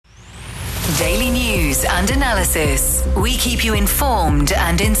Daily news and analysis. We keep you informed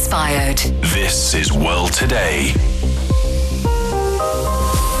and inspired. This is World Today.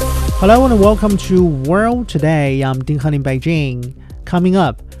 Hello and welcome to World Today. I'm Ding Han in Beijing. Coming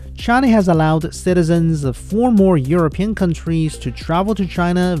up, China has allowed citizens of 4 more European countries to travel to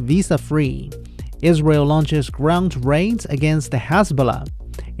China visa-free. Israel launches ground raids against the Hezbollah.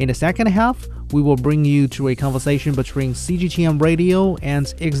 In the second half, we will bring you to a conversation between CGTN Radio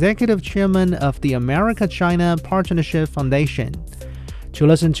and Executive Chairman of the America-China Partnership Foundation. To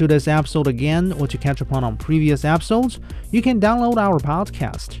listen to this episode again or to catch up on previous episodes, you can download our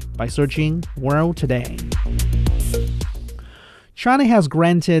podcast by searching World Today. China has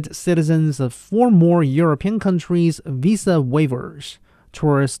granted citizens of 4 more European countries visa waivers.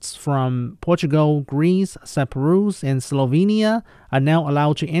 Tourists from Portugal, Greece, Cyprus, and Slovenia are now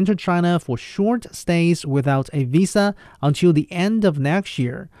allowed to enter China for short stays without a visa until the end of next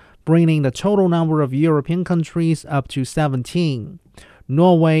year, bringing the total number of European countries up to 17.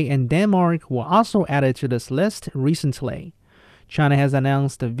 Norway and Denmark were also added to this list recently. China has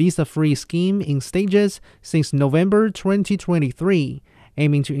announced a visa-free scheme in stages since November 2023,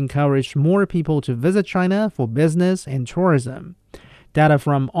 aiming to encourage more people to visit China for business and tourism. Data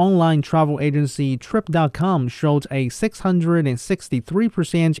from online travel agency Trip.com showed a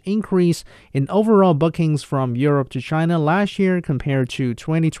 663% increase in overall bookings from Europe to China last year compared to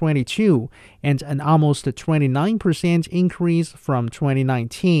 2022, and an almost 29% increase from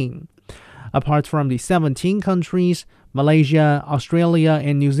 2019. Apart from the 17 countries, Malaysia, Australia,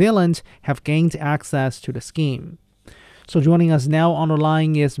 and New Zealand have gained access to the scheme. So joining us now on the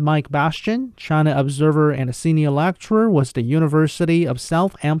line is Mike Bastian, China observer and a senior lecturer with the University of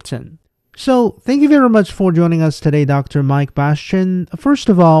Southampton. So thank you very much for joining us today, Dr. Mike Bastian. First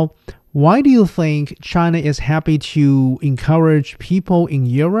of all, why do you think China is happy to encourage people in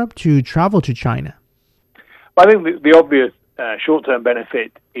Europe to travel to China? I think the obvious short-term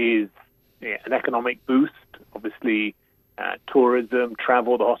benefit is an economic boost, obviously tourism,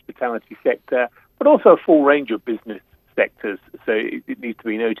 travel, the hospitality sector, but also a full range of business sectors. So it needs to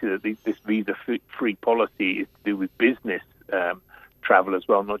be noted that this visa-free policy is to do with business travel as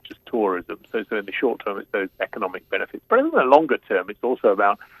well, not just tourism. So in the short term, it's those economic benefits. But in the longer term, it's also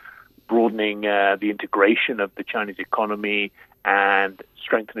about broadening the integration of the Chinese economy and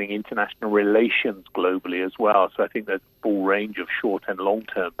strengthening international relations globally as well. So I think there's a full range of short and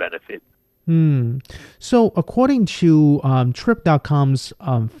long-term benefits. So according to Trip.com's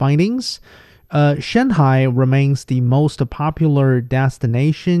findings, Shanghai remains the most popular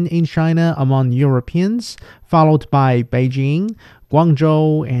destination in China among Europeans, followed by Beijing,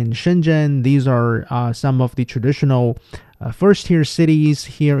 Guangzhou, and Shenzhen. These are some of the traditional first-tier cities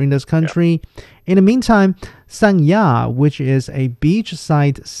here in this country. Yeah. In the meantime, Sanya, which is a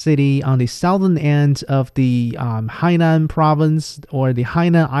beachside city on the southern end of the Hainan province or the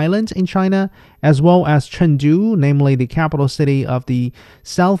Hainan Island in China, as well as Chengdu, namely the capital city of the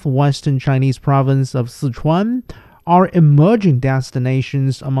southwestern Chinese province of Sichuan, are emerging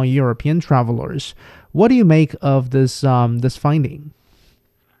destinations among European travelers. What do you make of this finding?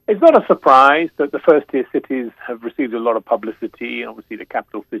 It's not a surprise that the first-tier cities have received a lot of publicity. Obviously, the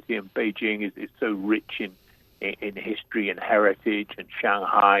capital city in Beijing is so rich in history and heritage, and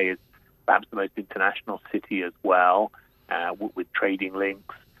Shanghai is perhaps the most international city as well, with trading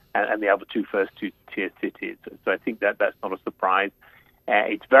links, and the other two first-tier cities. So I think that's not a surprise.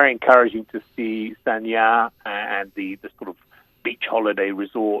 It's very encouraging to see Sanya and the sort of beach holiday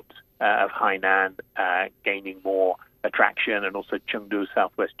resort of Hainan gaining more attraction, and also Chengdu,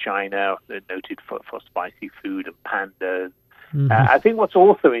 southwest China, noted for spicy food and pandas. I think what's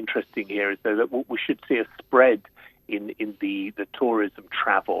also interesting here is that we should see a spread in the tourism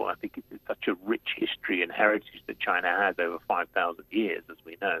travel. I think it's such a rich history and heritage that China has over 5,000 years, as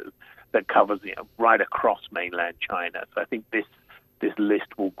we know, that covers right across mainland China. So I think this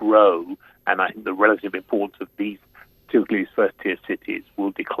list will grow, and I think the relative importance of these typically first-tier cities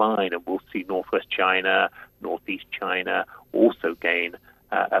will decline, and we'll see northwest China, northeast China also gain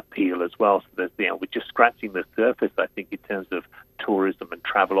appeal as well. So we're just scratching the surface, I think, in terms of tourism and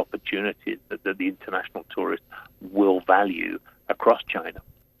travel opportunities that the international tourists will value across China.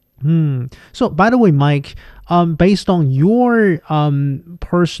 So, by the way, Mike, based on your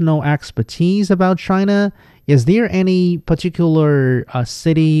personal expertise about China, is there any particular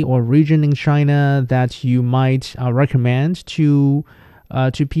city or region in China that you might recommend to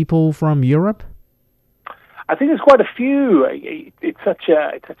people from Europe? I think there's quite a few. It's such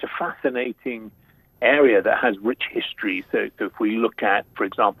a fascinating area that has rich history. So if we look at, for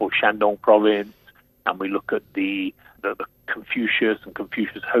example, Shandong province, and we look at the the Confucius and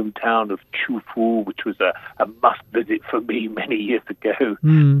Confucius' hometown of Chufu, which was a must visit for me many years ago.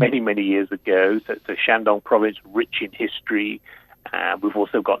 So Shandong province, rich in history. We've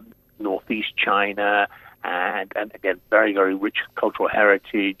also got northeast China, and again, very, very rich cultural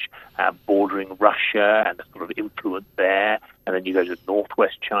heritage, bordering Russia and the sort of influence there. And then you go to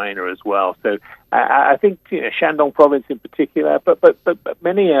northwest China as well. So I think Shandong province in particular, but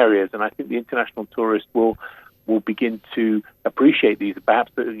many areas, and I think the international tourist will begin to appreciate these.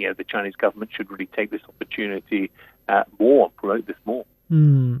 Perhaps the Chinese government should really take this opportunity more and promote this more.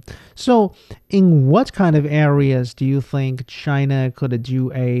 So in what kind of areas do you think China could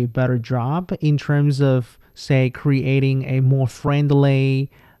do a better job in terms of, say, creating a more friendly,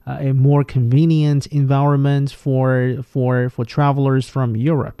 a more convenient environment for travelers from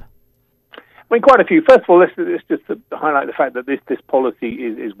Europe? I mean, quite a few. First of all, let's just highlight the fact that this policy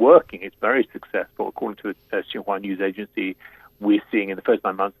is working. It's very successful. According to the Xinhua news agency, we're seeing in the first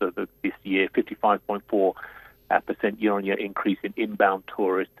 9 months of this year 55.4% year-on-year increase in inbound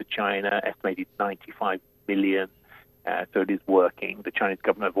tourists to China, estimated 95 million. So it is working. The Chinese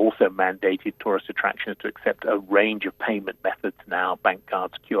government have also mandated tourist attractions to accept a range of payment methods now, bank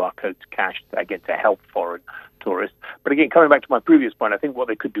cards, QR codes, cash, again, to help foreign tourists. But again, coming back to my previous point, I think what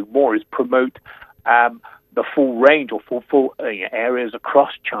they could do more is promote the full range or full areas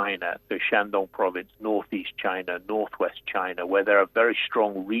across China, so Shandong province, northeast China, northwest China, where there are very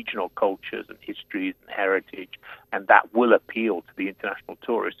strong regional cultures and histories and heritage, and that will appeal to the international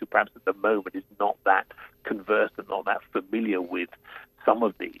tourist who perhaps at the moment is not that conversant, not that familiar with some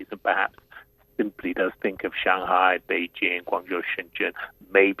of these, and perhaps simply does think of Shanghai, Beijing, Guangzhou, Shenzhen,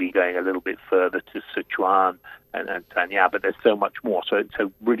 maybe going a little bit further to Sichuan and Sanya, but there's so much more. So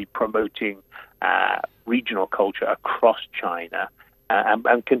really promoting regional culture across China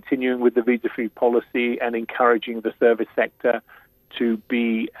and continuing with the visa-free policy and encouraging the service sector to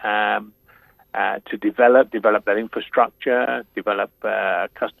be to develop that infrastructure, develop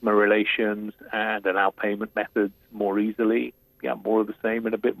customer relations, and allow payment methods more easily. Yeah, more of the same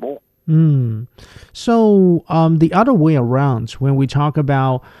and a bit more. So the other way around, when we talk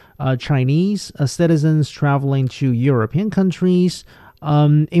about Chinese citizens traveling to European countries,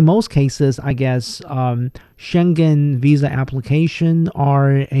 in most cases, I guess, Schengen visa application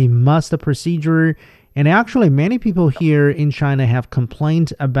are a must procedure. And actually, many people here in China have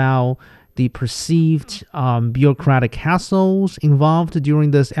complained about the perceived bureaucratic hassles involved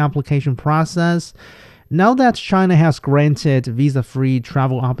during this application process. Now that China has granted visa-free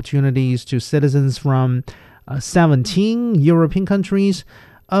travel opportunities to citizens from 17 European countries,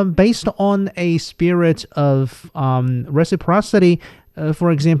 based on a spirit of reciprocity,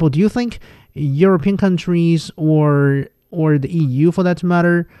 for example, do you think European countries or the EU, for that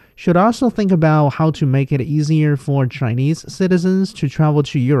matter, should also think about how to make it easier for Chinese citizens to travel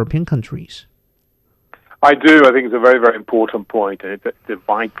to European countries? I do. I think it's a very, very important point, and it's a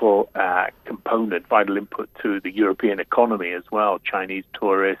vital component, vital input to the European economy as well. Chinese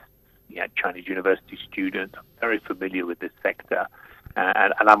tourists, Chinese university students, I'm very familiar with this sector,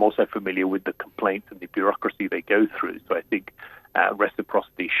 and I'm also familiar with the complaints and the bureaucracy they go through. So I think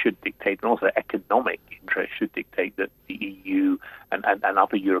reciprocity should dictate, and also economic interest should dictate that the EU and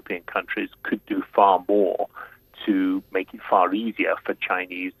other European countries could do far more to make it far easier for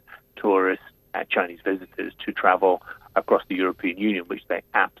Chinese tourists, Chinese visitors to travel across the European Union, which they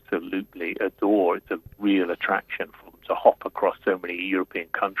absolutely adore. It's a real attraction for them to hop across so many European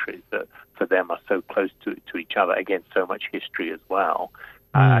countries that for them are so close to each other. Again, so much history as well.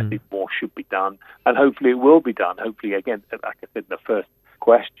 I think more should be done, and hopefully it will be done. Hopefully, again, like I said in the first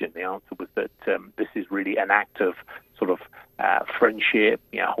question, the answer was that this is really an act of sort of friendship,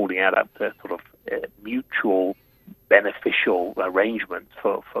 holding out a sort of mutual beneficial arrangements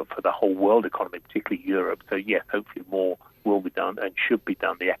for the whole world economy, particularly Europe. So yes, hopefully more will be done and should be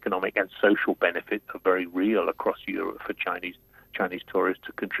done. The economic and social benefits are very real across Europe for Chinese tourists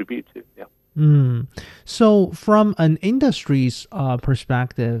to contribute to. Yeah. So from an industry's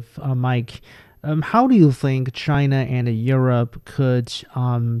perspective, Mike, how do you think China and Europe could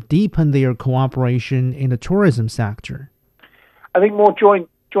deepen their cooperation in the tourism sector? I think more joint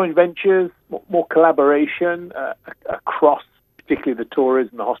ventures, more collaboration across particularly the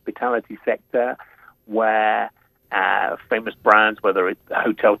tourism, the hospitality sector, where famous brands, whether it's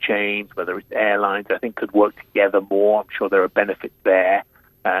hotel chains, whether it's airlines, I think could work together more. I'm sure there are benefits there.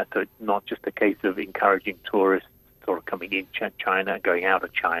 So it's not just a case of encouraging tourists sort of coming in China and going out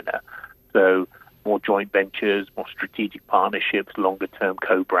of China. So more joint ventures, more strategic partnerships, longer-term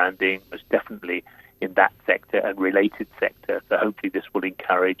co-branding, most definitely in that sector and related sector. So hopefully this will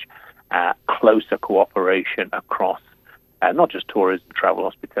encourage closer cooperation across not just tourism, travel,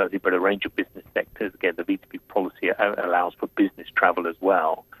 hospitality, but a range of business sectors. Again, the V2B policy allows for business travel as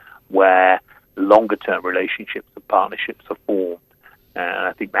well, where longer-term relationships and partnerships are formed. And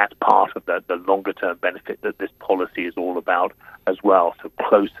I think that's part of the longer-term benefit that this policy is all about as well. So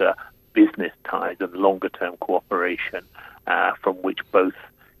closer business ties and longer-term cooperation from which both,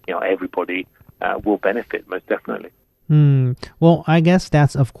 everybody will benefit most definitely. Well, I guess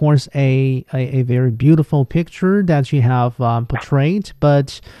that's, of course, a very beautiful picture that you have portrayed.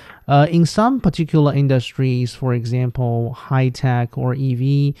 But in some particular industries, for example, high-tech or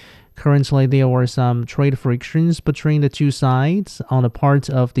EV, currently there were some trade frictions between the two sides. On the part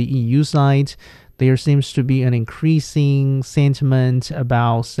of the EU side, there seems to be an increasing sentiment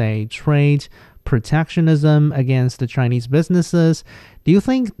about, say, trade protectionism against the Chinese businesses. Do you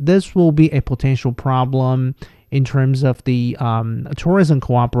think this will be a potential problem in terms of the tourism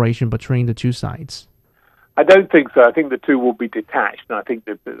cooperation between the two sides? I don't think so. I think the two will be detached, and I think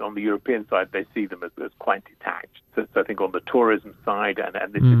that on the European side they see them as quite detached. So I think on the tourism side,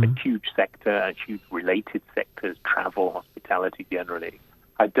 and this is a huge sector and huge related sectors, travel, hospitality generally,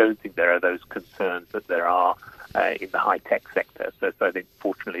 I don't think there are those concerns that there are in the high-tech sector. So I think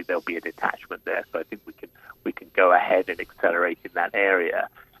fortunately there'll be a detachment there. So I think we can go ahead and accelerate in that area.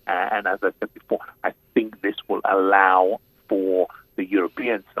 And as I said before, I think this will allow for the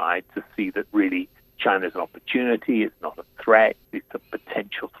European side to see that really China is an opportunity, it's not a threat. These are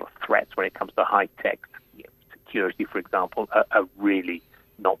potential sort of threats when it comes to high-tech. Security, for example, are really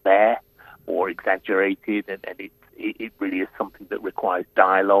not there or exaggerated, and it really is something that requires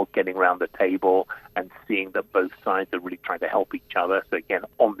dialogue, getting around the table and seeing that both sides are really trying to help each other. So again,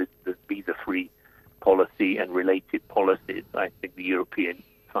 on this visa-free policy and related policies, I think the European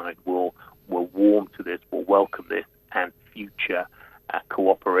side will warm to this, will welcome this, and future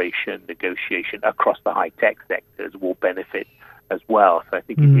cooperation, negotiation across the high-tech sectors will benefit as well. So I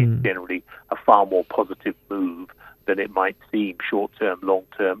think it is generally a far more positive move than it might seem short-term,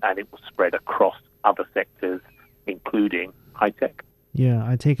 long-term, and it will spread across other sectors, including high-tech. Yeah,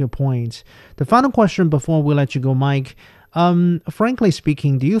 I take your point. The final question before we let you go, Mike. Frankly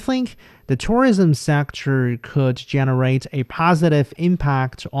speaking, do you think the tourism sector could generate a positive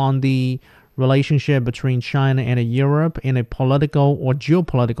impact on the relationship between China and Europe in a political or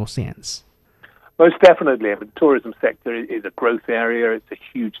geopolitical sense? Most definitely. I mean, the tourism sector is a growth area. It's a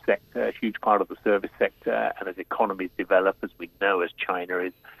huge sector, a huge part of the service sector. And as economies develop, as we know, as China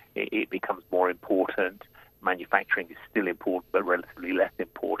is, it becomes more important. Manufacturing is still important, but relatively less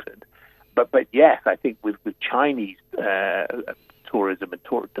important. But yes, I think with Chinese tourism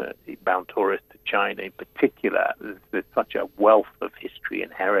and inbound tourists to China in particular, there's such a wealth of history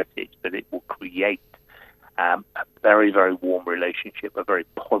and heritage that it will create a very, very warm relationship, a very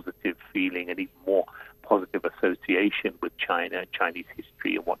positive feeling, and even more positive association with China, Chinese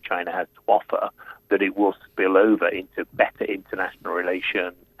history, and what China has to offer, that it will spill over into better international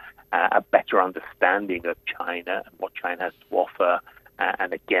relations, a better understanding of China and what China has to offer,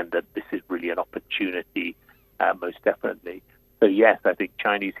 and again, that this is really an opportunity, most definitely. So yes, I think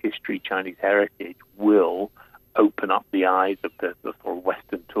Chinese history, Chinese heritage will open up the eyes of the sort of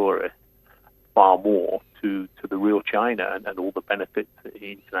Western tourists far more to the real China and all the benefits,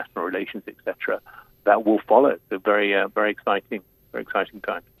 international relations, etc., that will follow. So very exciting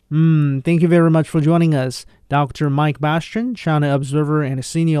time. Thank you very much for joining us. Dr. Mike Bastian, China observer and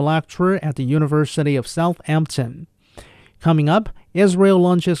senior lecturer at the University of Southampton. Coming up, Israel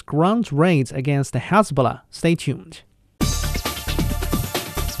launches ground raids against the Hezbollah. Stay tuned.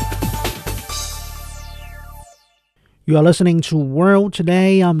 You are listening to World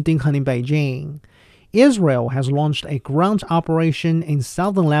Today. I'm Ding Han in Beijing. Israel has launched a ground operation in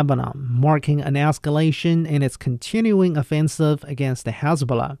southern Lebanon, marking an escalation in its continuing offensive against the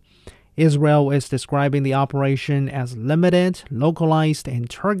Hezbollah. Israel is describing the operation as limited, localized, and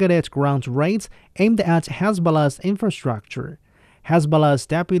targeted ground raids aimed at Hezbollah's infrastructure. Hezbollah's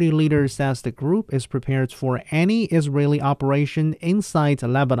deputy leader says the group is prepared for any Israeli operation inside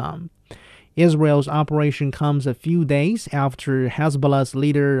Lebanon. Israel's operation comes a few days after Hezbollah's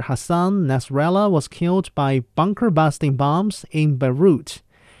leader Hassan Nasrallah was killed by bunker-busting bombs in Beirut.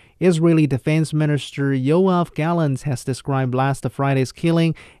 Israeli Defense Minister Yoav Gallant has described last Friday's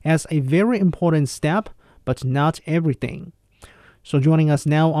killing as a very important step, but not everything. So joining us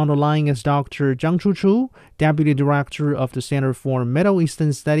now on the line is Dr. Zhang Chuchu, Deputy Director of the Center for Middle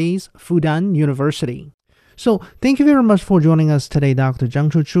Eastern Studies, Fudan University. So thank you very much for joining us today, Dr.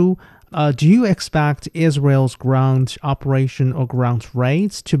 Zhang Chuchu. Do you expect Israel's ground operation or ground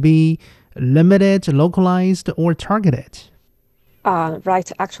raids to be limited, localized, or targeted?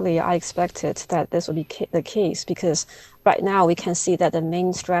 Right. Actually, I expected that this would be the case because right now we can see that the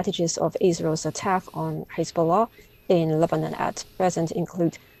main strategies of Israel's attack on Hezbollah in Lebanon at present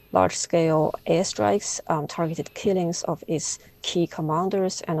include large-scale airstrikes, targeted killings of its key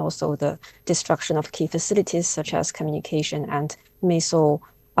commanders, and also the destruction of key facilities such as communication and missile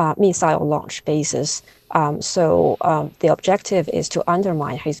launch bases. The objective is to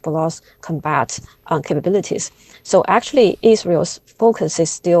undermine Hezbollah's combat capabilities. So actually, Israel's focus is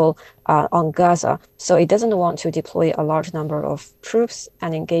still on Gaza. So it doesn't want to deploy a large number of troops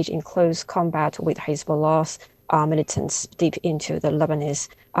and engage in close combat with Hezbollah's militants deep into the Lebanese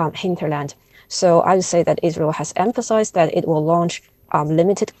hinterland. So I would say that Israel has emphasized that it will launch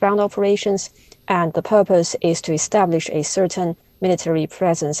limited ground operations, and the purpose is to establish a certain military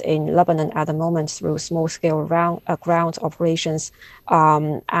presence in Lebanon at the moment through small-scale ground operations,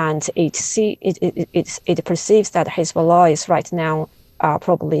 and it perceives that Hezbollah is right now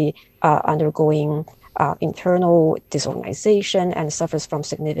probably undergoing internal disorganization and suffers from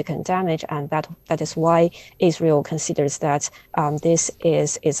significant damage, and that is why Israel considers that this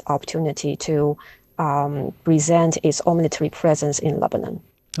is its opportunity to present its own military presence in Lebanon.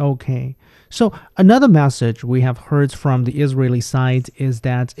 Okay. So another message we have heard from the Israeli side is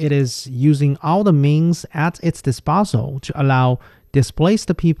that it is using all the means at its disposal to allow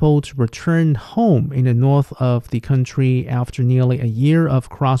displaced people to return home in the north of the country after nearly a year of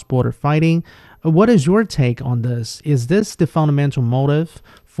cross-border fighting. What is your take on this? Is this the fundamental motive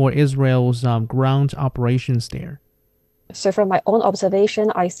for Israel's ground operations there? So from my own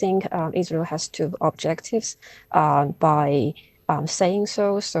observation, I think Israel has two objectives by saying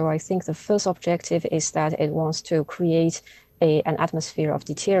so. So I think the first objective is that it wants to create an atmosphere of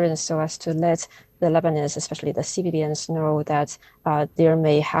deterrence so as to let the Lebanese, especially the civilians, know that there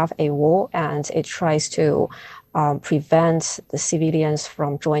may have a war, and it tries to prevent the civilians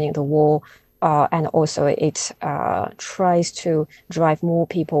from joining the war. And also it tries to drive more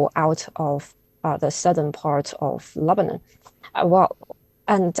people out of the southern part of Lebanon.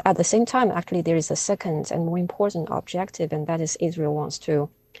 And at the same time, actually, there is a second and more important objective, and that is Israel wants to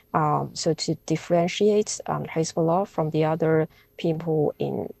to differentiate Hezbollah from the other people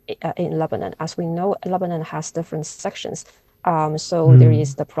in Lebanon. As we know, Lebanon has different sections, there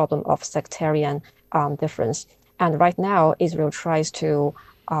is the problem of sectarian difference. And right now, Israel tries to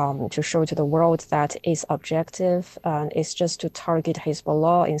show to the world that its objective is just to target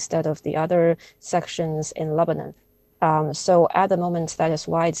Hezbollah instead of the other sections in Lebanon. So at the moment, that is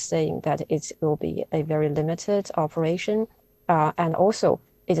why it's saying that it will be a very limited operation. And also,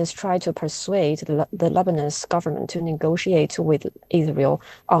 it is trying to persuade the Lebanese government to negotiate with Israel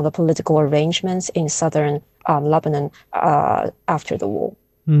on the political arrangements in southern Lebanon after the war.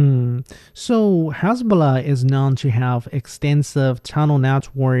 So Hezbollah is known to have extensive tunnel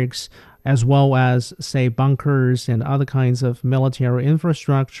networks as well as, say, bunkers and other kinds of military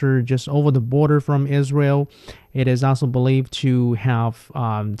infrastructure just over the border from Israel. It is also believed to have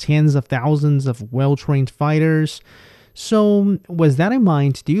tens of thousands of well-trained fighters. So with that in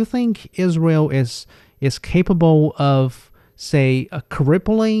mind, do you think Israel is capable of, say,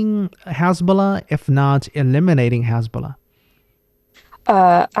 crippling Hezbollah, if not eliminating Hezbollah?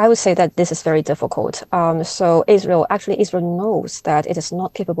 I would say that this is very difficult. So Israel knows that it is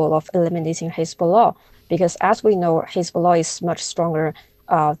not capable of eliminating Hezbollah because, as we know, Hezbollah is much stronger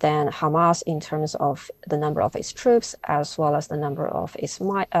than Hamas in terms of the number of its troops as well as the number of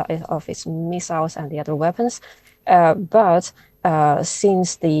its missiles and the other weapons. But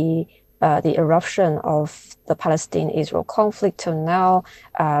since the eruption of the Palestine-Israel conflict till now,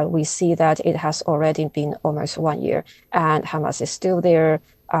 we see that it has already been almost 1 year, and Hamas is still there.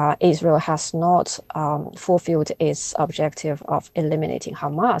 Israel has not fulfilled its objective of eliminating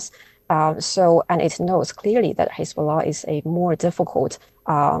Hamas. And it knows clearly that Hezbollah is a more difficult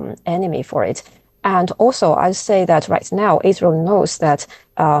enemy for it. And also, I say that right now, Israel knows that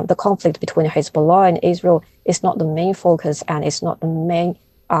the conflict between Hezbollah and Israel is not the main focus and it's not the main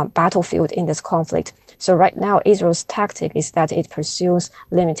battlefield in this conflict. So right now, Israel's tactic is that it pursues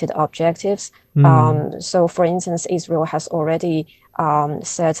limited objectives. So for instance, Israel has already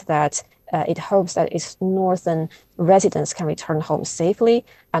said that it hopes that its northern residents can return home safely.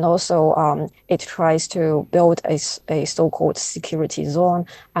 And also it tries to build a so-called security zone.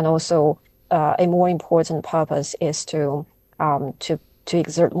 And also a more important purpose is to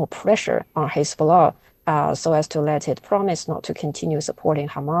exert more pressure on Hezbollah so as to let it promise not to continue supporting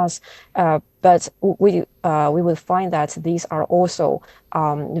Hamas. But we will find that these are also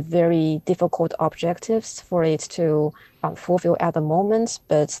very difficult objectives for it to fulfill at the moment,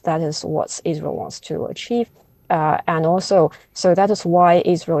 but that is what Israel wants to achieve. And also, so that is why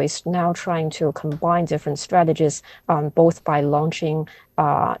Israel is now trying to combine different strategies, both by launching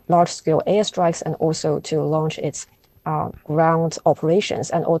large-scale airstrikes and also to launch its ground operations.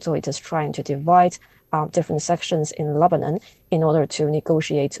 And also it is trying to divide different sections in Lebanon in order to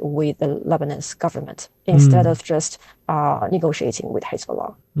negotiate with the Lebanese government instead of just negotiating with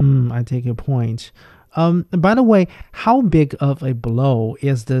Hezbollah. I take your point. By the way, how big of a blow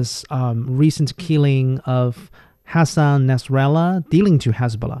is this recent killing of Hassan Nasrallah dealing to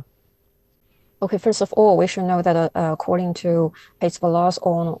Hezbollah? Okay, first of all, we should know that according to Hezbollah's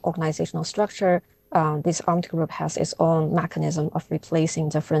own organizational structure, this armed group has its own mechanism of replacing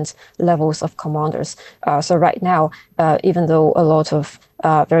different levels of commanders. So right now, even though a lot of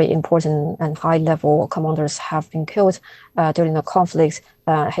very important and high-level commanders have been killed during the conflict,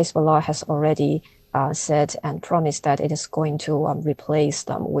 Hezbollah has already said and promised that it is going to replace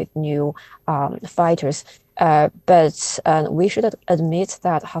them with new fighters. But we should admit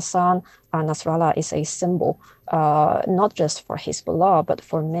that Hassan Nasrallah is a symbol, not just for Hezbollah, but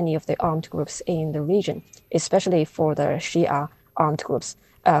for many of the armed groups in the region, especially for the Shia armed groups.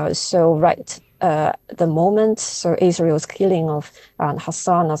 So the moment Israel's killing of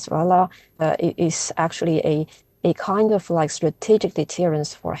Hassan Nasrallah is actually a kind of like strategic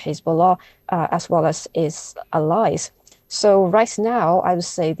deterrence for Hezbollah as well as its allies. So right now, I would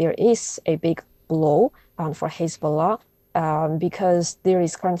say there is a big blow for Hezbollah because there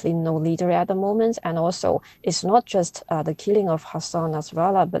is currently no leader at the moment. And also, it's not just the killing of Hassan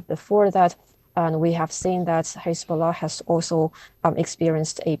Nasrallah, but before that, we have seen that Hezbollah has also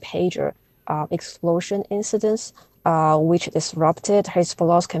experienced a pager explosion incident, which disrupted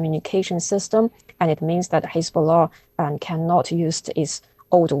Hezbollah's communication system. And it means that Hezbollah cannot use its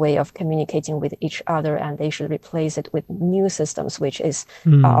old way of communicating with each other, and they should replace it with new systems, which is,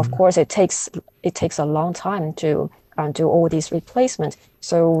 of course, it takes a long time to do all these replacements.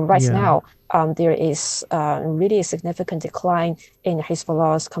 So right now, there is really a significant decline in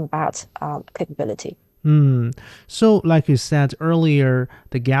Hezbollah's combat capability. So, like you said earlier,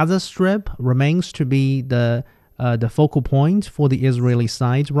 the Gaza Strip remains to be the focal point for the Israeli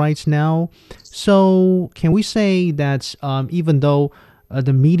side right now. So, can we say that even though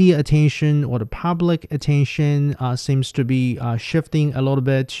the media attention or the public attention seems to be shifting a little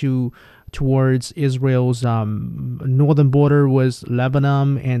bit towards Israel's northern border with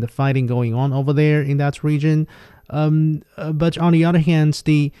Lebanon and the fighting going on over there in that region, but on the other hand,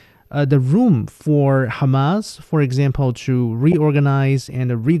 the room for Hamas, for example, to reorganize and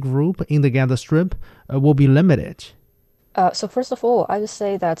regroup in the Gaza Strip will be limited. So first of all, I would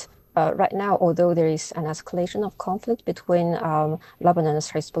say that right now, although there is an escalation of conflict between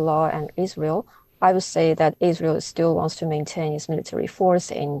Lebanon's Hezbollah and Israel, I would say that Israel still wants to maintain its military force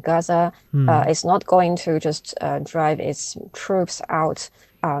in Gaza. It's not going to just drive its troops out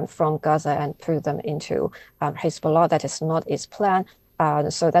from Gaza and put them into Hezbollah. That is not its plan.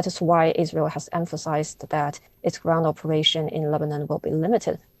 So that is why Israel has emphasized that its ground operation in Lebanon will be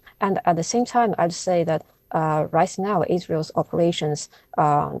limited. And at the same time, I'd say that right now, Israel's operations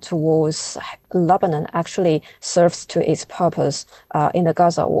towards Lebanon actually serves to its purpose in the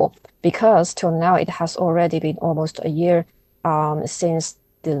Gaza war, because till now it has already been almost a year since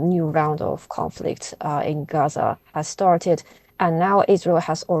the new round of conflict in Gaza has started. And now Israel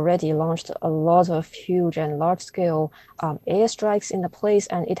has already launched a lot of huge and large-scale airstrikes in the place,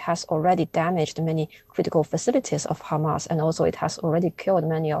 and it has already damaged many critical facilities of Hamas, and also it has already killed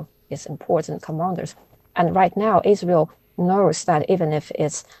many of its important commanders. And right now, Israel knows that even if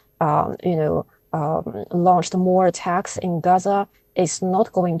it's, launched more attacks in Gaza, it's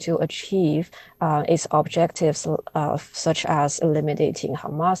not going to achieve its objectives such as eliminating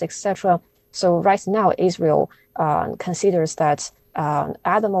Hamas, etc. So right now, Israel considers that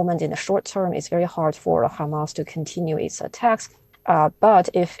at the moment, in the short term, it's very hard for Hamas to continue its attacks. But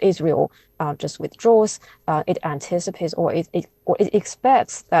if Israel just withdraws, it anticipates or it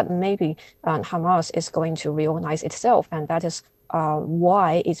expects that maybe Hamas is going to reorganize itself, and that is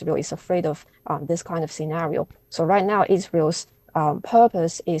why Israel is afraid of this kind of scenario. So right now, Israel's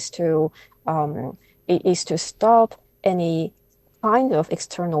purpose is to stop any kind of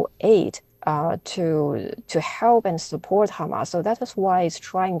external aid to help and support Hamas. So that is why it's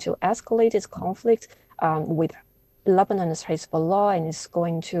trying to escalate its conflict with Lebanon's Hezbollah, and is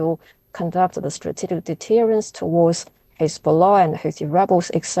going to conduct the strategic deterrence towards Hezbollah and Houthi rebels,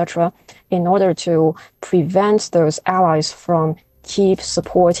 etc., in order to prevent those allies from keep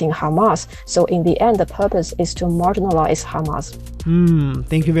supporting Hamas. So in the end, the purpose is to marginalize Hamas.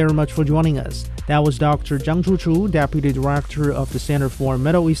 Thank you very much for joining us. That was Dr. Zhang Chuchu, Deputy Director of the Center for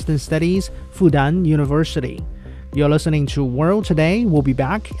Middle Eastern Studies, Fudan University. You're listening to World Today. We'll be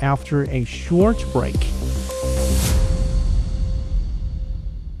back after a short break.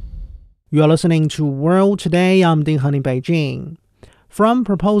 You are listening to World Today. I'm Ding Han in Beijing. From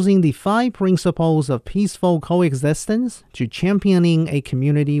proposing the 5 principles of peaceful coexistence to championing a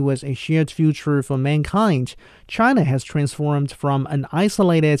community with a shared future for mankind, China has transformed from an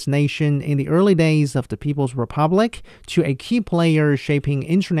isolated nation in the early days of the People's Republic to a key player shaping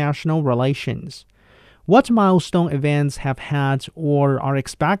international relations. What milestone events have had or are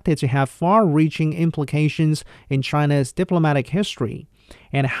expected to have far-reaching implications in China's diplomatic history?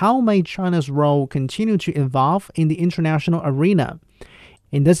 And how may China's role continue to evolve in the international arena?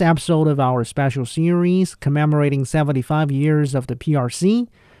 In this episode of our special series commemorating 75 years of the PRC,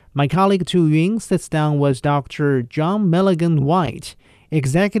 my colleague Tu Yun sits down with Dr. John Milligan White,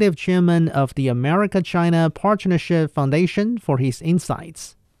 Executive Chairman of the America-China Partnership Foundation, for his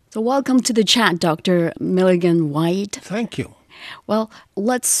insights. So welcome to the chat, Dr. Milligan White. Thank you. Well,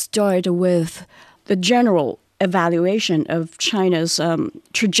 let's start with the general evaluation of China's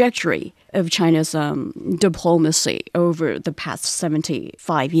trajectory of China's diplomacy over the past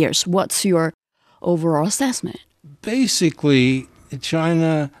 75 years. What's your overall assessment? Basically,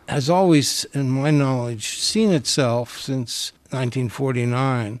 China has always, in my knowledge, seen itself since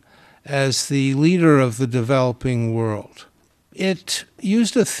 1949 as the leader of the developing world. It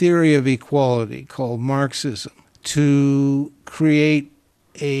used a theory of equality called Marxism to create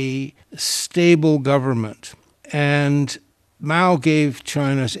a stable government. And Mao gave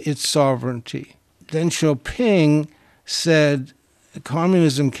China its sovereignty. Deng Xiaoping said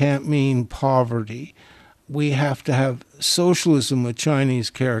communism can't mean poverty. We have to have socialism with Chinese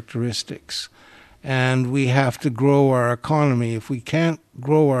characteristics. And we have to grow our economy. If we can't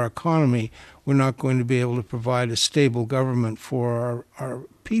grow our economy, we're not going to be able to provide a stable government for our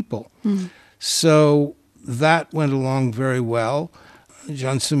people. So that went along very well.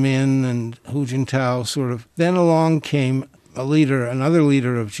 Jiang Zemin and Hu Jintao sort of. Then along came another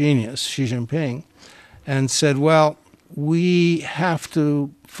leader of genius, Xi Jinping, and said, well, we have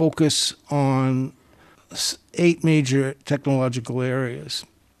to focus on 8 major technological areas.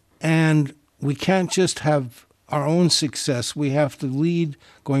 And we can't just have our own success. We have to lead,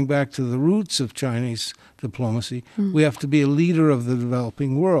 going back to the roots of Chinese diplomacy, we have to be a leader of the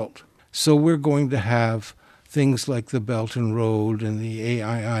developing world. So we're going to have things like the Belt and Road and the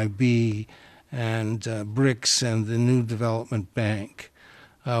AIIB and BRICS and the New Development Bank,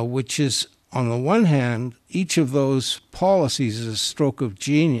 which is, on the one hand, each of those policies is a stroke of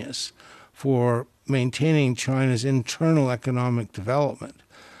genius for maintaining China's internal economic development,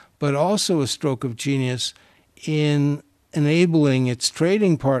 but also a stroke of genius in enabling its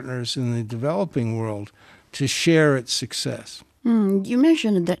trading partners in the developing world to share its success. You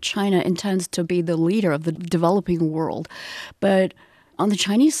mentioned that China intends to be the leader of the developing world, but on the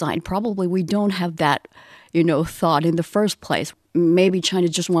Chinese side, probably we don't have that, thought in the first place. Maybe China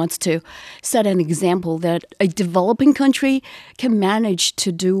just wants to set an example that a developing country can manage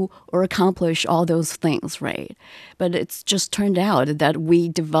to do or accomplish all those things, right? But it's just turned out that we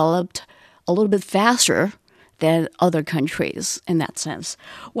developed a little bit faster than other countries in that sense.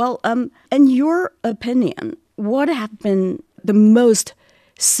 Well, in your opinion, what have been the most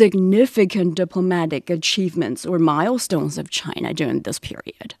significant diplomatic achievements or milestones of China during this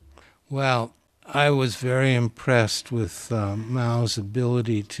period? Well, I was very impressed with Mao's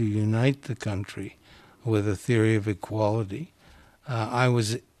ability to unite the country with a theory of equality. I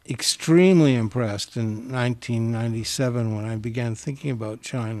was extremely impressed in 1997 when I began thinking about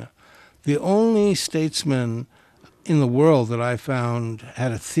China. The only statesman in the world that I found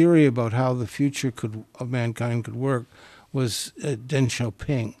had a theory about how the future of mankind could work was Deng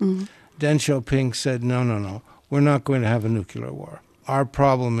Xiaoping. Deng Xiaoping said, no, we're not going to have a nuclear war. Our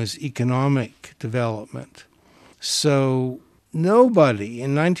problem is economic development. So nobody,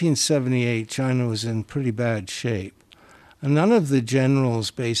 in 1978, China was in pretty bad shape. And none of the generals,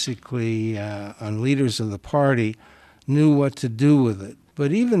 basically, and leaders of the party, knew what to do with it.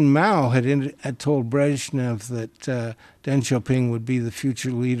 But even Mao had told Brezhnev that Deng Xiaoping would be the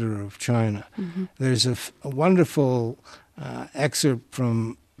future leader of China. There's a wonderful excerpt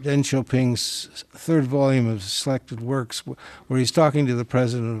from Deng Xiaoping's 3rd volume of selected works where he's talking to the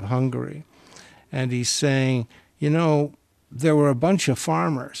president of Hungary. And he's saying, there were a bunch of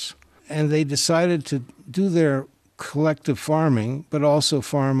farmers, and they decided to do their collective farming, but also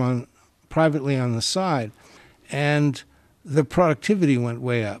farm privately on the side. And the productivity went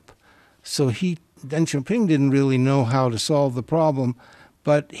way up. So Deng Xiaoping didn't really know how to solve the problem,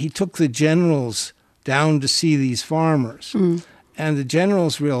 but he took the generals down to see these farmers. And the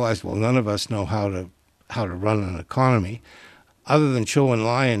generals realized, well, none of us know how to how to run an economy. Other than Zhou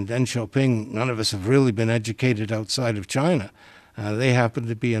Enlai and Deng Xiaoping, none of us have really been educated outside of China. They happened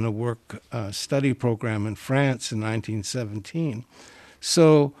to be in a work study program in France in 1917.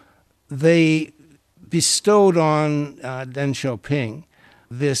 So they bestowed on Deng Xiaoping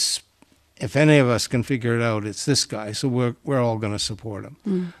this, if any of us can figure it out, it's this guy, so we're all going to support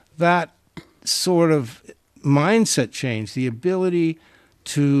him. That sort of mindset change, the ability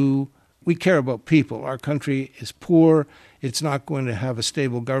to, we care about people. Our country is poor. It's not going to have a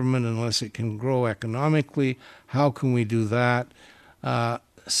stable government unless it can grow economically. How can we do that?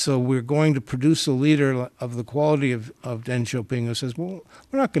 So we're going to produce a leader of the quality of Deng Xiaoping who says, well,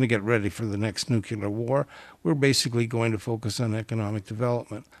 we're not going to get ready for the next nuclear war. We're basically going to focus on economic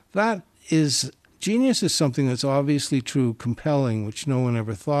development. That is, genius is something that's obviously true, compelling, which no one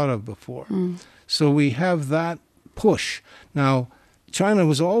ever thought of before. So we have that push. Now, China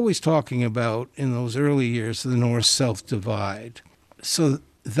was always talking about, in those early years, the North-South divide. So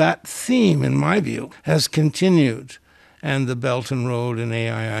that theme, in my view, has continued. And the Belt and Road and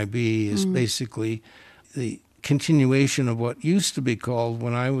AIIB is basically the continuation of what used to be called,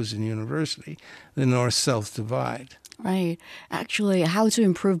 when I was in university, the North-South divide. Right. Actually, how to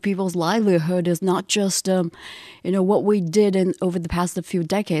improve people's livelihood is not just, what we did over the past few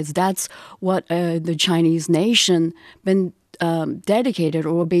decades. That's what the Chinese nation been dedicated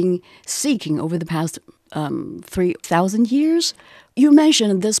or being seeking over the past 3,000 years. You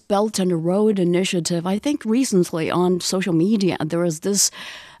mentioned this Belt and Road initiative. I think recently on social media, there was this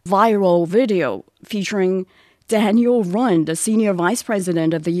viral video featuring Daniel Rund, the senior vice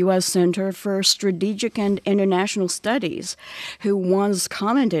president of the U.S. Center for Strategic and International Studies, who once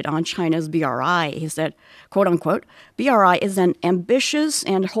commented on China's BRI. He said, quote unquote, BRI is an ambitious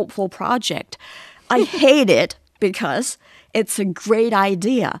and hopeful project. I hate it because it's a great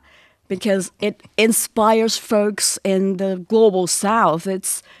idea, because it inspires folks in the global south.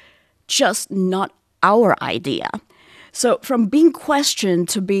 It's just not our idea. So from being questioned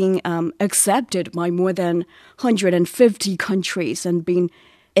to being accepted by more than 150 countries and being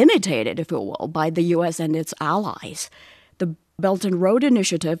imitated, if you will, by the U.S. and its allies, the Belt and Road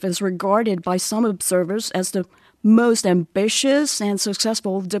Initiative is regarded by some observers as the most ambitious and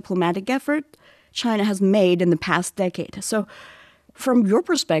successful diplomatic effort China has made in the past decade. So from your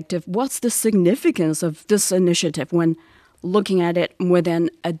perspective, what's the significance of this initiative when looking at it more than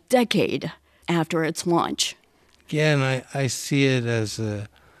a decade after its launch? Again, I see it as a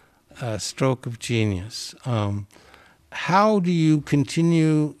stroke of genius. How do you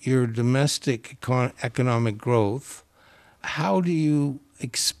continue your domestic economic growth? How do you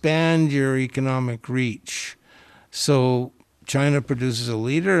expand your economic reach? So China produces a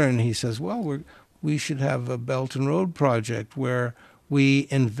leader, and he says, well, we should have a Belt and Road project where we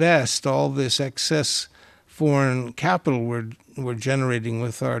invest all this excess foreign capital we're generating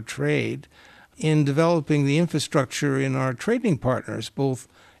with our trade in developing the infrastructure in our trading partners, both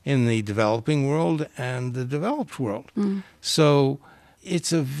in the developing world and the developed world. So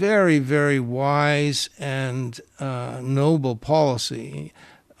it's a very, very wise and noble policy.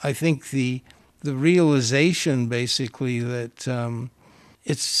 I think the realization, basically, that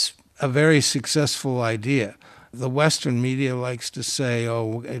it's a very successful idea. The Western media likes to say,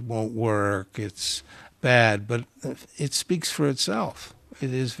 oh, it won't work, it's bad, but it speaks for itself.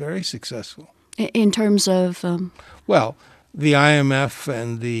 It is very successful. In terms of? Well, the IMF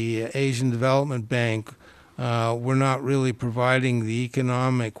and the Asian Development Bank were not really providing the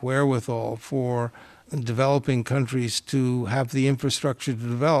economic wherewithal for developing countries to have the infrastructure to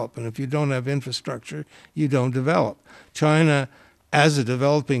develop. And if you don't have infrastructure, you don't develop. China, as a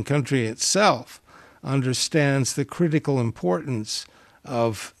developing country itself, understands the critical importance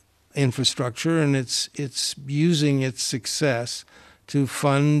of infrastructure, and it's using its success to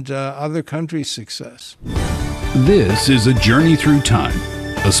fund other countries' success. This is A Journey Through Time,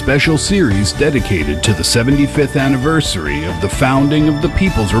 a special series dedicated to the 75th anniversary of the founding of the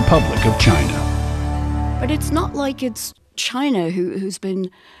People's Republic of China. But it's not like it's China who's been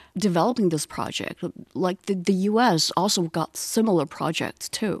developing this project. Like the U.S. also got similar projects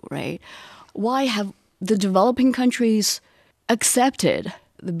too, right? Why have the developing countries accepted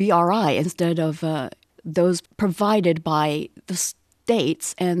the BRI instead of those provided by the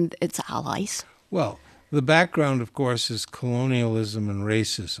states and its allies? Well, the background, of course, is colonialism and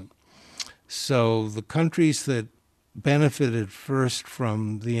racism. So the countries that benefited first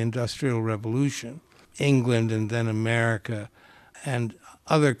from the Industrial Revolution, England and then America, and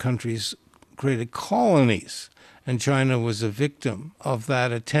other countries created colonies, and China was a victim of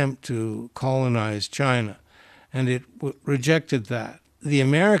that attempt to colonize China, and it rejected that. the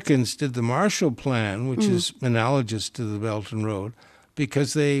Americans did the Marshall Plan, which is analogous to the Belt and Road,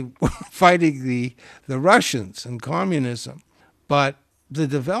 because they were fighting the Russians and communism. But the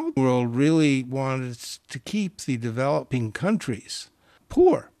developed world really wanted to keep the developing countries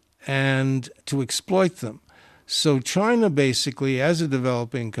poor and to exploit them. So China basically, as a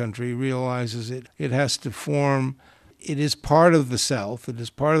developing country, realizes it has to form, it is part of the South, it is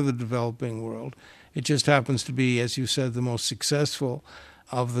part of the developing world. It just happens to be, as you said, the most successful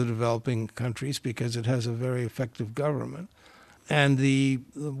of the developing countries because it has a very effective government. And the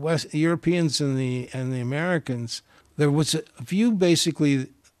West Europeans and the Americans, there was a view, basically,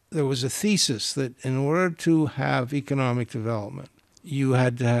 there was a thesis that in order to have economic development, you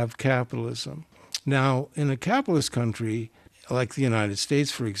had to have capitalism. Now, in a capitalist country, like the United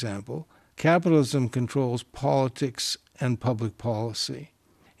States, for example, capitalism controls politics and public policy.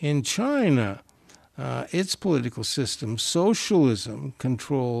 In China, its political system, socialism,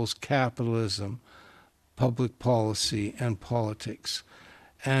 controls capitalism, public policy, and politics.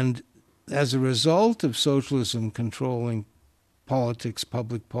 And as a result of socialism controlling politics,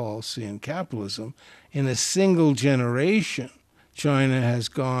 public policy, and capitalism, in a single generation, China has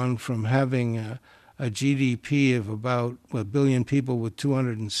gone from having a GDP of about a billion people with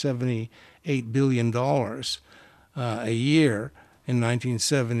 $278 billion a year in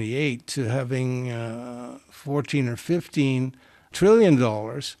 1978 to having 14 or 15 trillion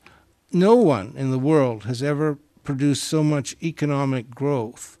dollars. No one in the world has ever produced so much economic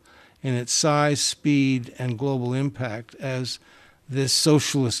growth in its size, speed, and global impact as this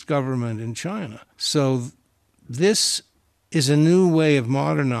socialist government in China. So this is a new way of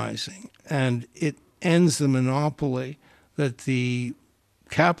modernizing, and it ends the monopoly that the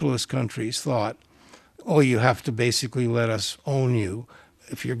capitalist countries thought, oh, you have to basically let us own you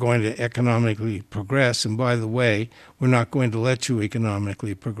if you're going to economically progress. And by the way, we're not going to let you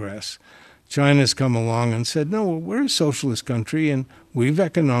economically progress. China's come along and said, no, we're a socialist country and we've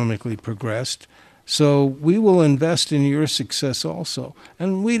economically progressed, so we will invest in your success also.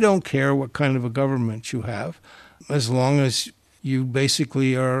 And we don't care what kind of a government you have, as long as you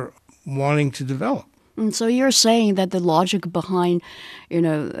basically are wanting to develop. And so you're saying that the logic behind,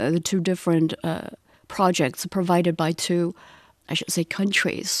 the two different projects provided by two, I should say,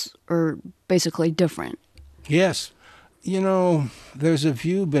 countries are basically different. Yes. There's a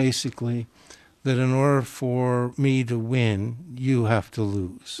view basically that in order for me to win, you have to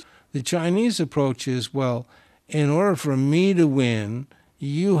lose. The Chinese approach is, well, in order for me to win,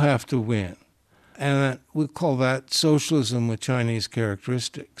 you have to win. And we call that socialism with Chinese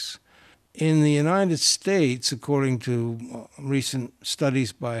characteristics. In the United States, according to recent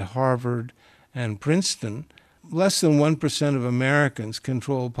studies by Harvard and Princeton, less than 1% of Americans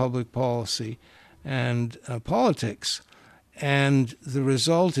control public policy and politics. And the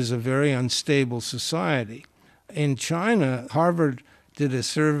result is a very unstable society. In China, Harvard did a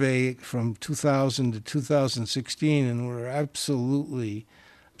survey from 2000 to 2016 and were absolutely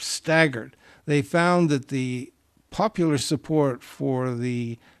staggered. They found that the popular support for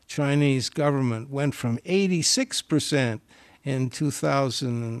the Chinese government went from 86% in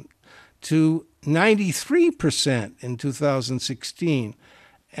 2000 to 93% in 2016.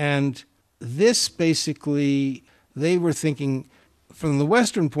 And this basically, they were thinking, from the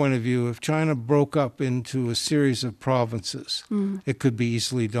Western point of view, if China broke up into a series of provinces, it could be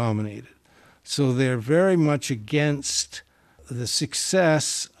easily dominated. So they're very much against the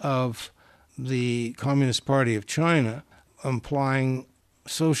success of the Communist Party of China, implying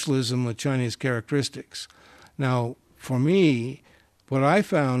socialism with Chinese characteristics. Now, for me, what I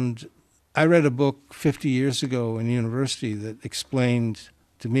found, I read a book 50 years ago in university that explained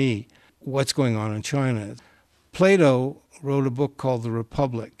to me what's going on in China. Plato wrote a book called The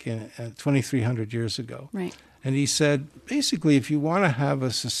Republic 2,300 years ago. Right. And he said, basically, if you want to have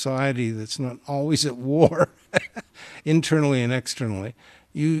a society that's not always at war, internally and externally,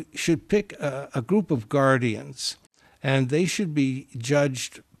 you should pick a group of guardians, and they should be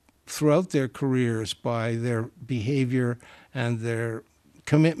judged throughout their careers by their behavior and their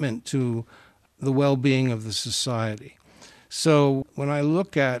commitment to the well-being of the society. So when I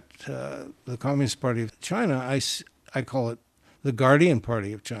look at the Communist Party of China, I call it the Guardian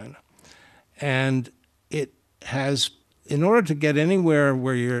Party of China. And it has, in order to get anywhere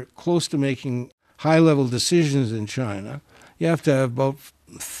where you're close to making high-level decisions in China, you have to have about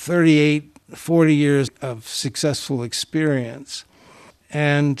 38, 40 years of successful experience.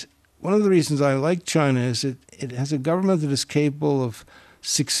 And one of the reasons I like China is it has a government that is capable of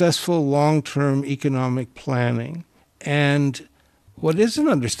successful long-term economic planning. And what isn't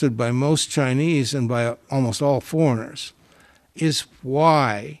understood by most Chinese and by almost all foreigners is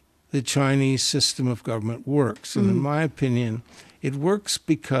why the Chinese system of government works. And in my opinion, it works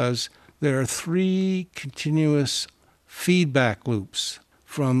because there are three continuous feedback loops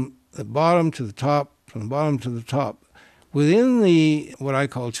from the bottom to the top, from the bottom to the top. Within the, what I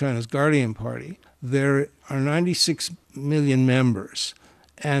call China's Guardian Party, there are 96 million members,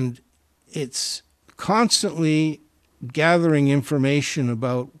 and it's constantly gathering information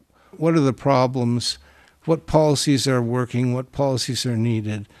about what are the problems, what policies are working, what policies are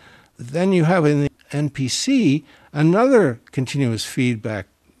needed. Then you have in the NPC another continuous feedback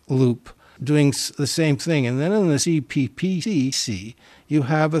loop doing the same thing. And then in the CPPC, you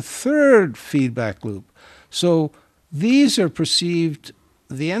have a third feedback loop. So these are perceived,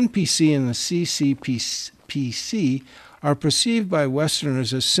 the NPC and the CCPC are perceived by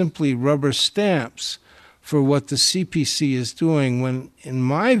Westerners as simply rubber stamps for what the CPC is doing, when, in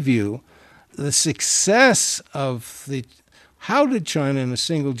my view, the success of how did China in a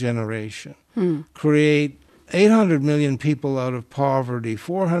single generation create 800 million people out of poverty,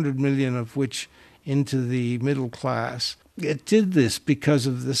 400 million of which into the middle class? It did this because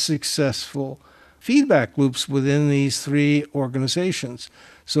of the successful feedback loops within these three organizations.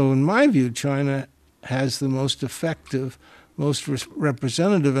 So in my view, China has the most effective, most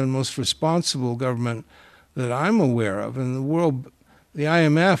representative, and most responsible government that I'm aware of. And the world, the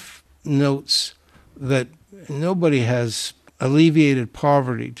IMF notes that nobody has alleviated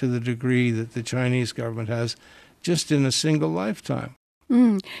poverty to the degree that the Chinese government has just in a single lifetime.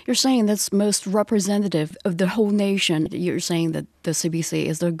 You're saying that's most representative of the whole nation. You're saying that the CPC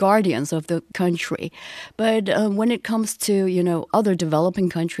is the guardians of the country. But when it comes to, other developing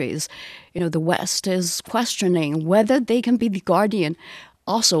countries, the West is questioning whether they can be the guardian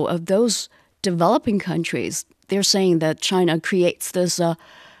also of those developing countries. They're saying that China creates this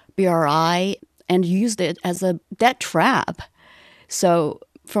BRI and used it as a debt trap. So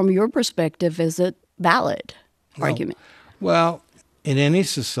from your perspective, is it valid argument? Well, in any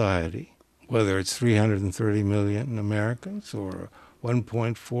society, whether it's 330 million Americans or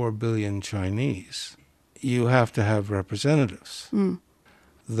 1.4 billion Chinese, you have to have representatives.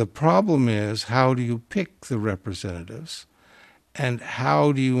 The problem is, how do you pick the representatives, and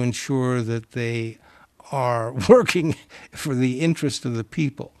how do you ensure that they are working for the interest of the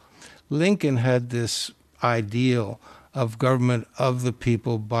people? Lincoln had this ideal of government of the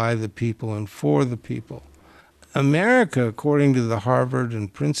people, by the people, and for the people. America, according to the Harvard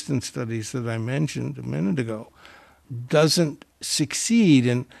and Princeton studies that I mentioned a minute ago, doesn't succeed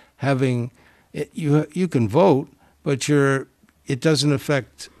in having you can vote, but it doesn't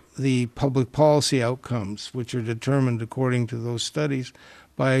affect the public policy outcomes, which are determined, according to those studies,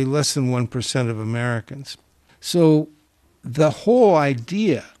 by less than 1% of Americans. So the whole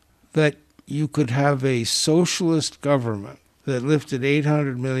idea that you could have a socialist government that lifted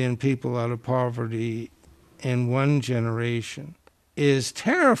 800 million people out of poverty in one generation is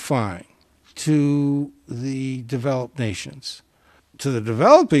terrifying to the developed nations. To the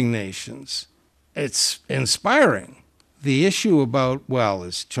developing nations, it's inspiring. The issue about,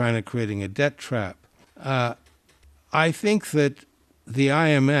 is China creating a debt trap? I think that the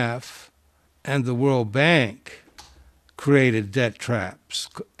IMF and the World Bank created debt traps,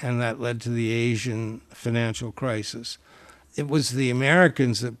 and that led to the Asian financial crisis. It was the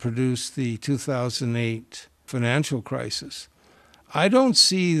Americans that produced the 2008 financial crisis. I don't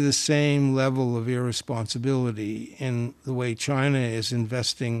see the same level of irresponsibility in the way China is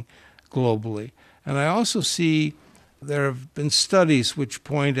investing globally. And I also see there have been studies which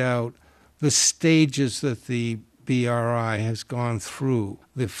point out the stages that the BRI has gone through.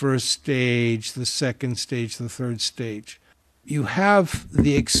 The first stage, the second stage, the third stage. You have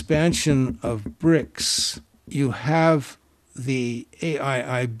the expansion of BRICS. You have the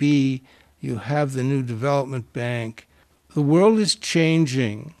AIIB. You have the new development bank. The world is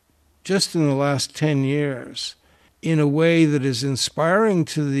changing just in the last 10 years in a way that is inspiring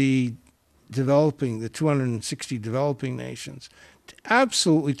to the 260 developing nations,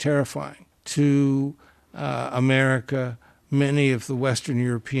 absolutely terrifying to America, many of the Western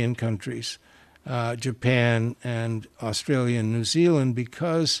European countries, Japan and Australia and New Zealand,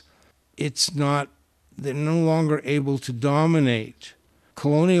 because they're no longer able to dominate.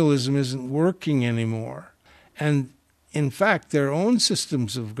 Colonialism isn't working anymore. And in fact, their own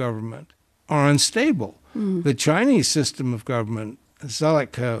systems of government are unstable. The Chinese system of government,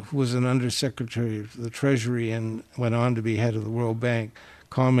 Zalek, who was an undersecretary of the Treasury and went on to be head of the World Bank,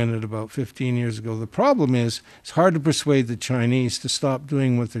 commented about 15 years ago, the problem is it's hard to persuade the Chinese to stop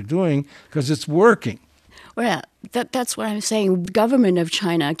doing what they're doing because it's working. Well, that's what I'm saying. The government of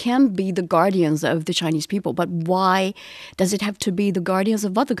China can be the guardians of the Chinese people, but why does it have to be the guardians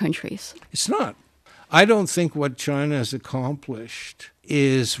of other countries? It's not. I don't think what China has accomplished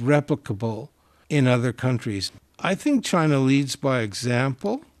is replicable in other countries. I think China leads by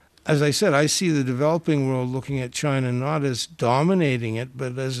example. As I said, I see the developing world looking at China not as dominating it,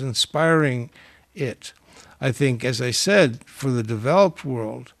 but as inspiring it. I think, as I said, for the developed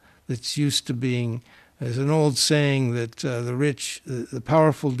world that's used to being, there's an old saying that the rich, the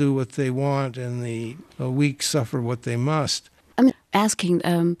powerful do what they want and the weak suffer what they must. I'm asking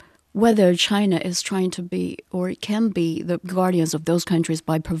whether China is trying to be or can be the guardians of those countries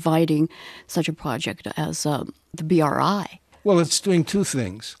by providing such a project as the BRI. Well, it's doing two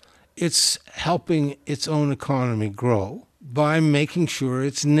things. It's helping its own economy grow by making sure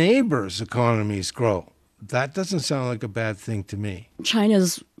its neighbors' economies grow. That doesn't sound like a bad thing to me.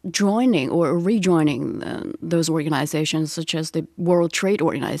 China's joining or rejoining those organizations, such as the World Trade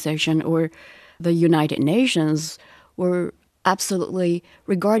Organization or the United Nations, were absolutely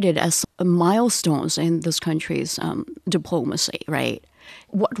regarded as milestones in this country's diplomacy, right?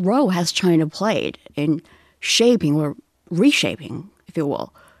 What role has China played in shaping or reshaping, if you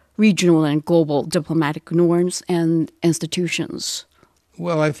will, regional and global diplomatic norms and institutions?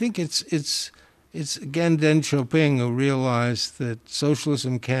 Well, I think it's again Deng Xiaoping who realized that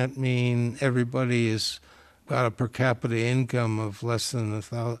socialism can't mean everybody has got a per capita income of less than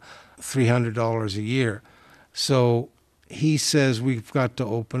 $300 a year. So he says we've got to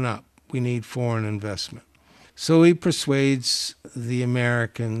open up. We need foreign investment. So he persuades the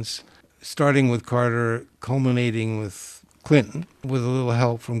Americans, starting with Carter, culminating with Clinton, with a little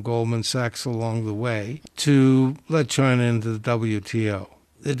help from Goldman Sachs along the way, to let China into the WTO.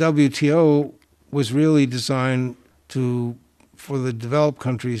 The WTO was really designed for the developed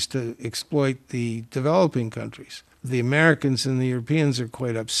countries to exploit the developing countries. The Americans and the Europeans are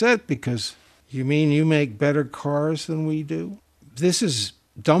quite upset because, you mean you make better cars than we do? This is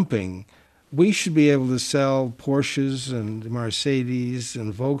dumping. We should be able to sell Porsches and Mercedes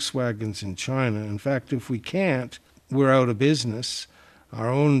and Volkswagens in China. In fact, if we can't, we're out of business, our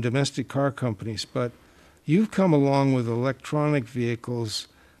own domestic car companies. But you've come along with electronic vehicles,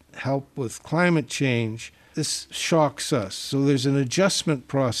 help with climate change. This shocks us. So there's an adjustment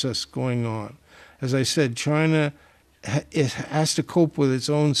process going on. As I said, China it has to cope with its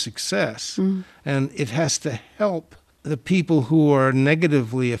own success, and it has to help the people who are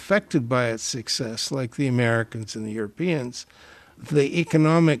negatively affected by its success, like the Americans and the Europeans, the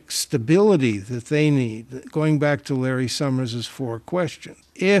economic stability that they need. Going back to Larry Summers' 4 questions.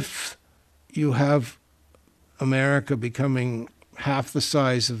 If you have America becoming half the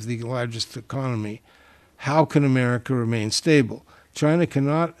size of the largest economy, how can America remain stable? China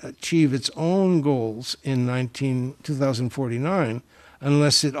cannot achieve its own goals in 2049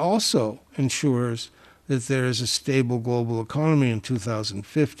 unless it also ensures that there is a stable global economy in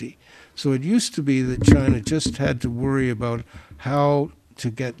 2050. So it used to be that China just had to worry about how to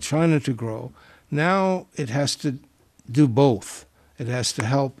get China to grow. Now it has to do both. It has to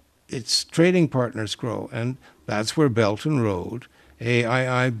help its trading partners grow, and that's where Belt and Road,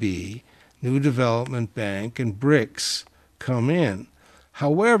 AIIB, New Development Bank, and BRICS come in.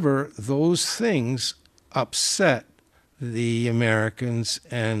 However, those things upset the Americans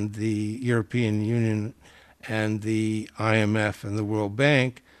and the European Union and the IMF and the World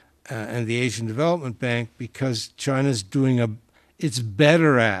Bank and the Asian Development Bank because China's it's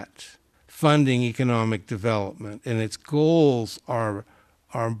better at funding economic development, and its goals are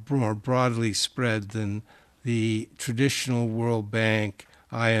more broadly spread than the traditional World Bank,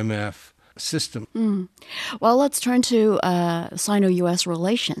 IMF system. Well, let's turn to Sino-U.S.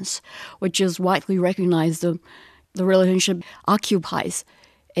 relations, which is widely recognized. The relationship occupies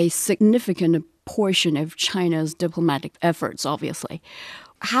a significant portion of China's diplomatic efforts, obviously.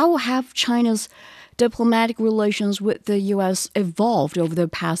 How have China's diplomatic relations with the U.S. evolved over the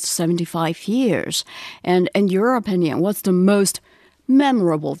past 75 years? And in your opinion, what's the most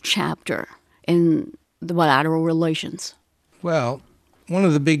memorable chapter in the bilateral relations? Well, one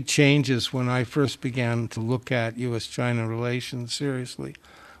of the big changes when I first began to look at U.S.-China relations seriously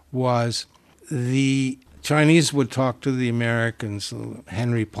was the Chinese would talk to the Americans,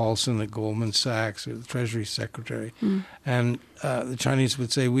 Henry Paulson at Goldman Sachs, or the Treasury Secretary, and the Chinese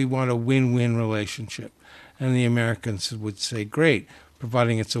would say, we want a win-win relationship. And the Americans would say, great,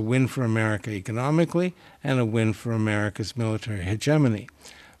 providing it's a win for America economically and a win for America's military hegemony.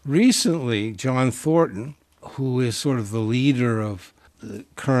 Recently, John Thornton, who is sort of the leader of the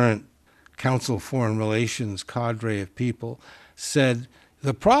current Council of Foreign Relations cadre of people, said,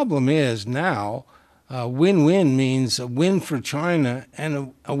 the problem is now Win-win means a win for China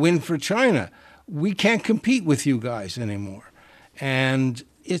and a win for China. We can't compete with you guys anymore. And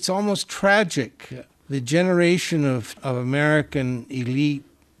it's almost tragic. The generation of American elite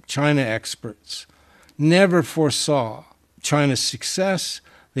China experts never foresaw China's success.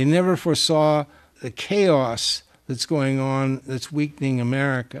 They never foresaw the chaos that's going on that's weakening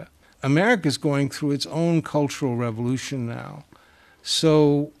America. America's going through its own cultural revolution now.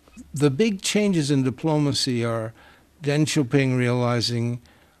 So the big changes in diplomacy are Deng Xiaoping realizing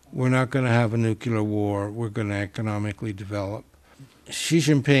we're not going to have a nuclear war, we're going to economically develop. Xi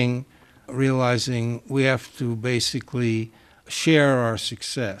Jinping realizing we have to basically share our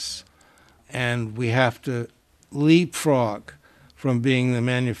success, and we have to leapfrog from being the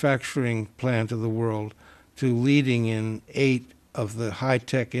manufacturing plant of the world to leading in 8 of the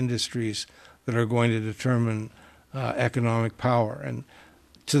high-tech industries that are going to determine economic power. And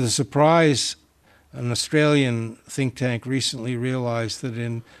to the surprise, an Australian think tank recently realized that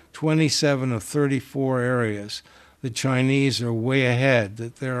in 27 of 34 areas, the Chinese are way ahead,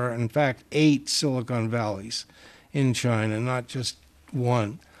 that there are, in fact, 8 Silicon Valleys in China, not just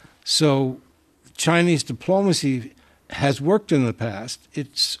one. So Chinese diplomacy has worked in the past.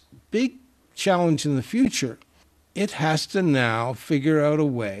 Its big challenge in the future, it has to now figure out a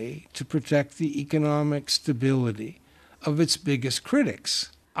way to protect the economic stability of its biggest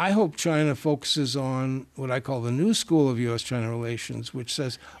critics. I hope China focuses on what I call the new school of U.S.-China relations, which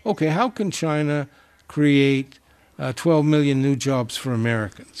says, okay, how can China create 12 million new jobs for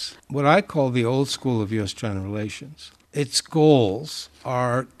Americans? What I call the old school of U.S.-China relations. Its goals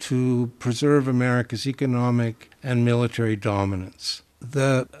are to preserve America's economic and military dominance.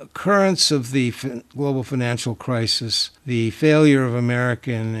 The occurrence of the global financial crisis, the failure of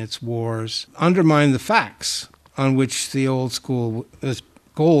America in its wars, undermine the facts on which the old school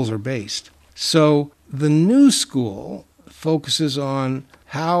goals are based. So the new school focuses on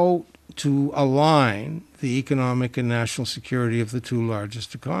how to align the economic and national security of the 2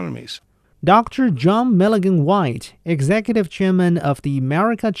 largest economies. Dr. John Milligan White, Executive Chairman of the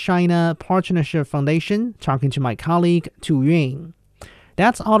America-China Partnership Foundation, talking to my colleague Tu Yun.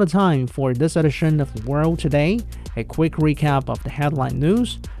 That's all the time for this edition of World Today. A quick recap of the headline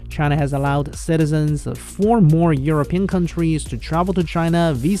news. China has allowed citizens of 4 more European countries to travel to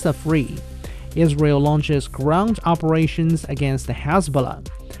China visa-free. Israel launches ground operations against the Hezbollah.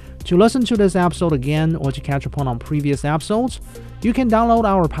 To listen to this episode again or to catch up on previous episodes, you can download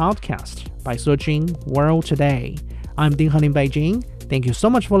our podcast by searching World Today. I'm Ding Han in Beijing. Thank you so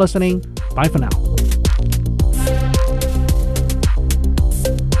much for listening. Bye for now.